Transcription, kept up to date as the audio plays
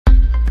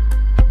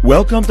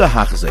Welcome to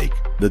Hachzik,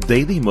 the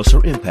Daily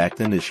Musar Impact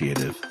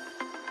Initiative.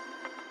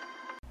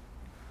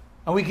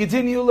 And we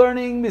continue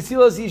learning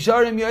Mesilas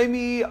Yesharim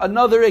Yomi,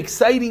 another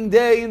exciting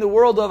day in the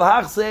world of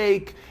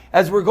Hachzik,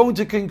 as we're going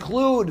to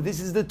conclude.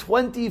 This is the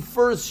 21st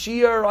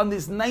Shiur on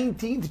this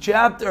 19th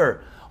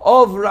chapter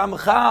of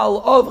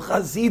Ramchal, of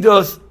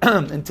Chasidus.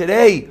 And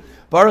today,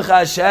 Baruch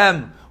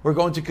Hashem, we're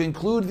going to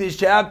conclude this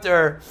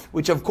chapter,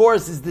 which of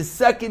course is the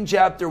second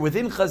chapter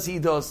within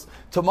Chasidus.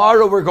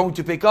 Tomorrow we're going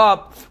to pick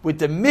up with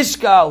the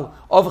Mishkal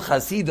of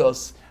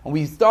Chasidus. And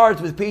we start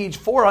with page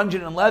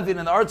 411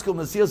 in the article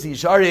Mesilas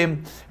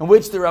Yesharim, in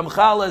which the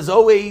Ramchal, as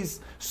always,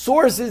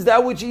 sources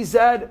that which he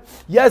said.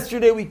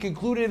 Yesterday we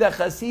concluded that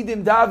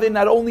Chasidim daven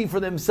not only for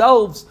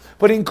themselves,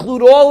 but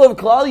include all of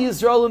Klal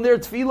Yisrael in their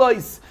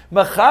tefillos,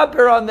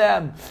 mechaper on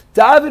them,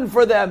 daven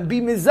for them,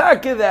 be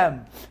mizakeh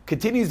them.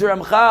 Continues the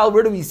Ramchal,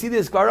 where do we see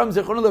this? Says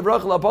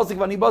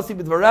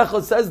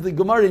the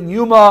Gemara in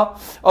Yuma,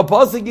 a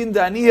pasuk in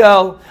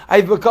Daniel,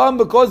 I've become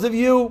because of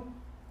you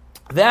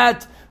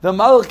that the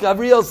Malach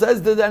Gabriel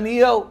says to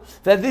Daniel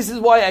that this is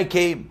why I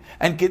came.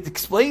 And it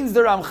explains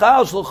the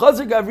Ramchal,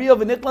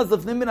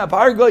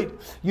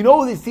 you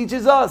know, this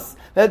teaches us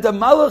that the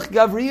Malach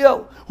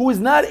Gabriel, who is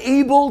not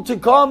able to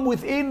come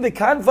within the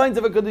confines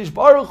of a Kadosh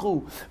Baruch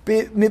Hu,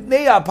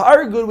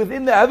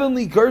 within the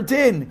heavenly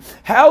curtain,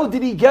 how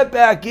did he get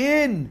back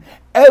in?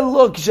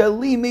 Only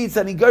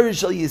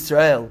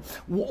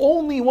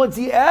once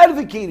he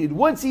advocated,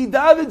 once he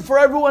davened for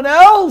everyone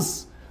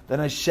else, then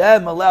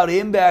Hashem allowed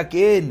him back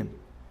in.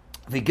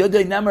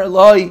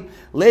 Similarly,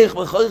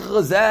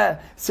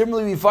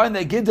 we find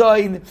that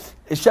Gideon,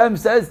 Hashem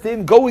says to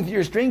him, go with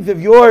your strength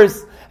of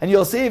yours, and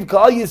you'll save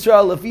Klal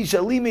Yisrael,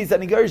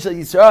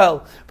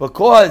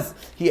 because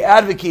he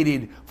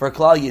advocated for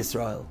Klal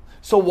Yisrael.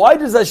 So why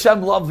does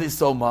Hashem love this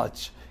so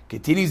much?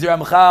 Continues the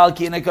Ramchal,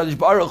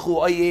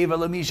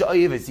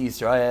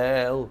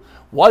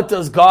 what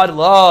does God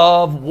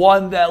love?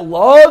 One that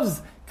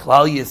loves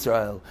Klal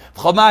Yisrael.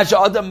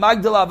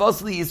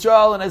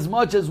 And as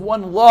much as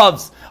one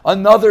loves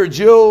another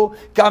Jew,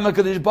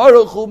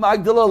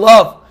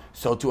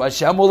 so to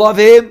Hashem will love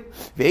him.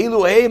 And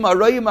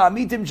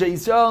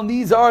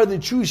these are the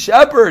true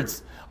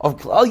shepherds of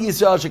Klal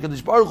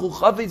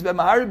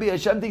Yisrael.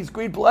 Hashem takes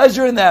great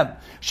pleasure in them.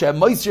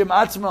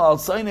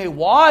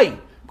 Why?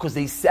 Because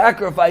they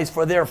sacrifice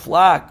for their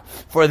flock,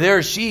 for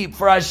their sheep,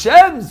 for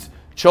Hashem's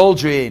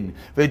children.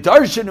 They seek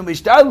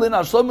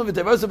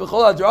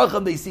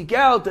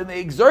out and they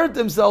exert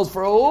themselves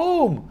for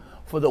whom?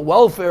 For the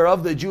welfare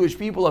of the Jewish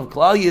people of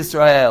Klal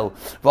Yisrael.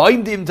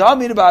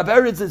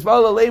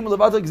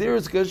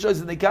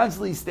 And they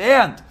constantly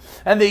stand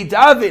and they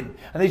daven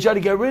and they try to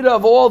get rid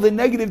of all the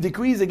negative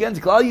decrees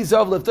against Klal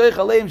Yisrael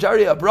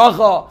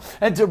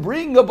and to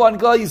bring upon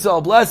Klal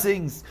Yisrael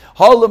blessings.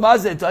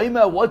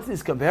 What's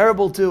this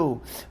comparable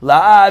to?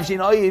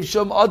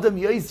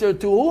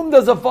 To whom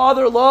does a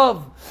father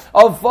love?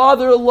 A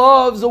father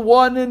loves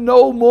one and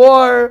no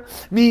more.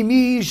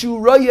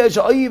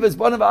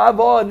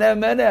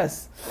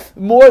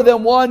 More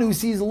than one who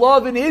sees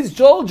love in his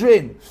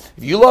children.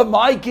 If you love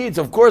my kids,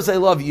 of course I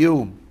love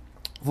you.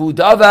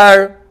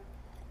 Love.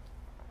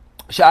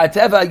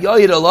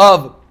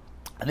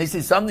 And this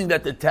is something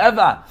that the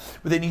teva,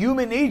 within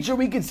human nature,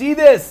 we can see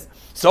this.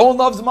 Someone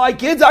loves my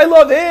kids, I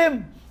love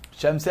him.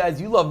 Hashem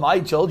says, you love my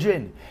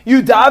children.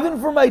 You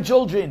daven for my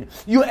children.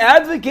 You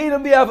advocate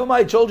on behalf of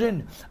my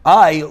children.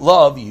 I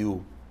love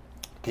you.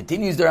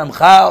 Continues the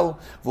Ramchal,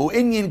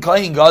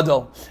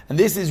 and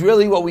this is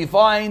really what we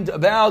find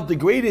about the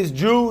greatest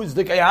Jews,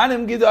 the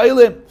Kayanim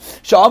Gedolim.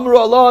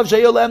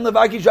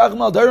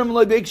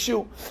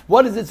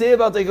 What does it say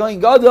about the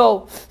Kohen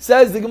Gadol?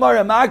 Says the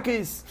Gemara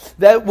Makis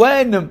that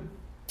when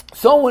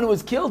someone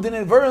was killed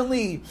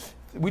inadvertently,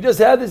 we just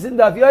had this in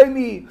Daf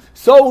Yomi,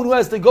 someone who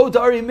has to go to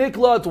Ari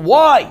Miklat,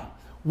 why?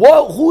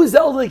 Who is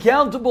held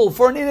accountable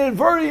for an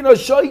inadvertent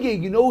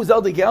shogeg? You know who's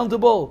held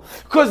accountable?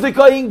 Because the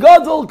Kohen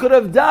Gadol could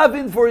have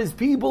davened for his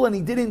people and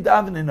he didn't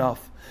daven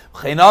enough.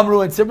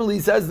 And similarly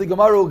says the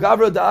Gemara,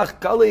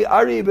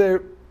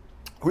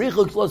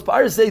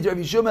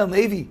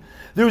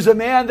 there was a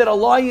man that a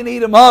lion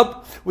ate him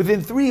up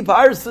within 3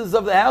 parsas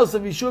of the house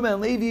of Yeshua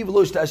and Levi.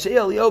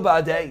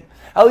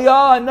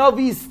 Eliyahu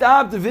Navi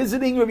stopped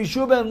visiting Rabbi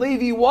Yeshua and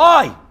Levi.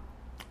 Why?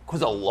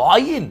 Because a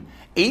lion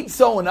ate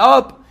someone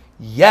up?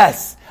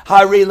 Yes.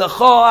 There's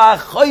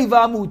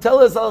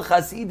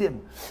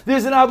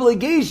an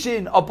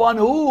obligation upon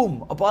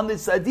whom? Upon the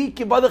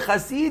tzaddikim, by the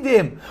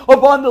chasidim,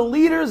 upon the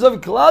leaders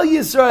of Klal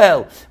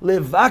Yisrael.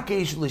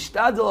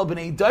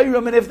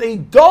 And if they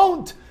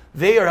don't,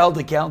 they are held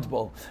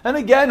accountable. And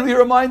again, we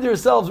remind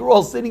ourselves, we're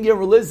all sitting here,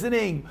 we're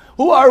listening.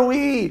 Who are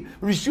we?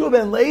 Rishu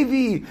ben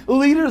Levi,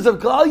 leaders of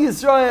Klal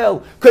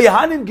Yisrael.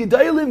 Kohanim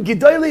Gedolim,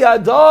 Gedolei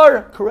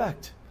Hadar.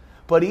 Correct.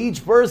 But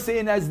each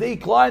person, as they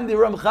climb the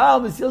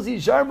Ramchal, Mesilas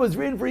Yesharim was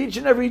written for each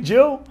and every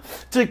Jew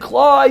to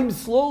climb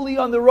slowly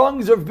on the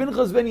rungs of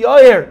Pinchas ben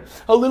Yair,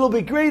 a little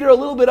bit greater, a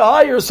little bit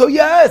higher. So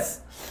yes,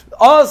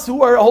 us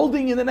who are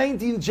holding in the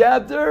 19th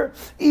chapter,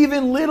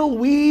 even little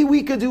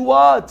we could do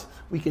what?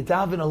 we can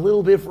daven a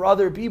little bit for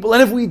other people.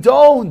 And if we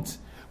don't,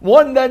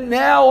 one that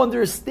now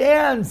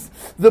understands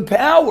the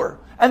power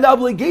and the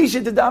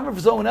obligation to daven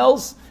for someone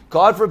else,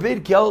 God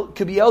forbid,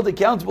 could be held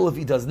accountable if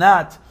he does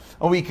not.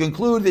 And we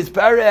conclude this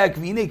parak,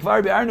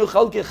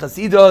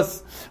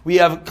 we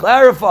have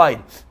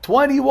clarified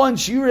 21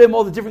 shirim,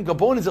 all the different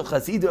components of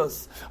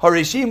Chasidus.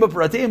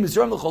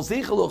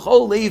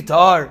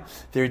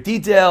 Their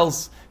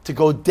details, to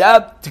go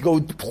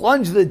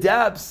plunge the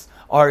depths,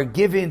 are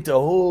given to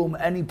whom?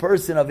 Any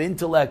person of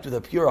intellect with a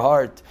pure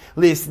heart.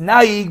 To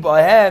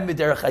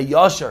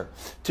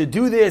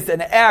do this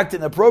and act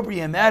in the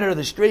appropriate manner,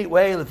 the straight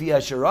way, with the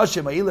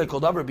sharashim,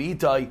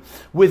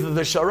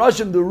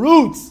 the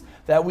roots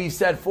that we've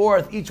set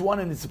forth, each one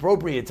in its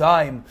appropriate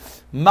time.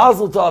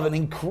 Mazel tov, an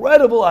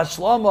incredible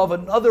ashlama of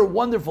another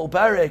wonderful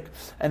parak.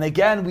 And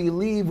again, we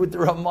leave with the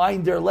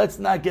reminder, let's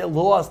not get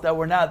lost that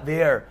we're not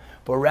there,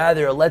 but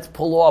rather let's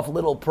pull off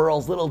little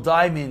pearls, little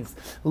diamonds,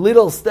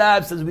 little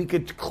steps as we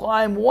could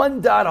climb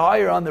one dot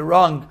higher on the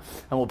rung.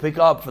 And we'll pick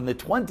up from the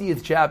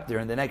 20th chapter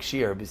in the next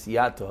year.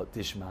 B'siyata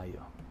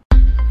Tishmaya.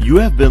 You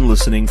have been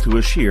listening to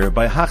a shir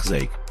by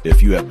Hachzeik.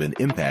 If you have been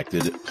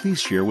impacted,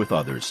 please share with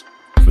others.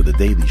 For the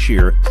daily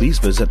shir, please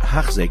visit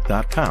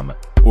Hachzeik.com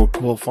or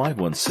call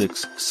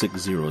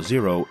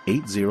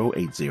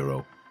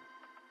 516-600-8080.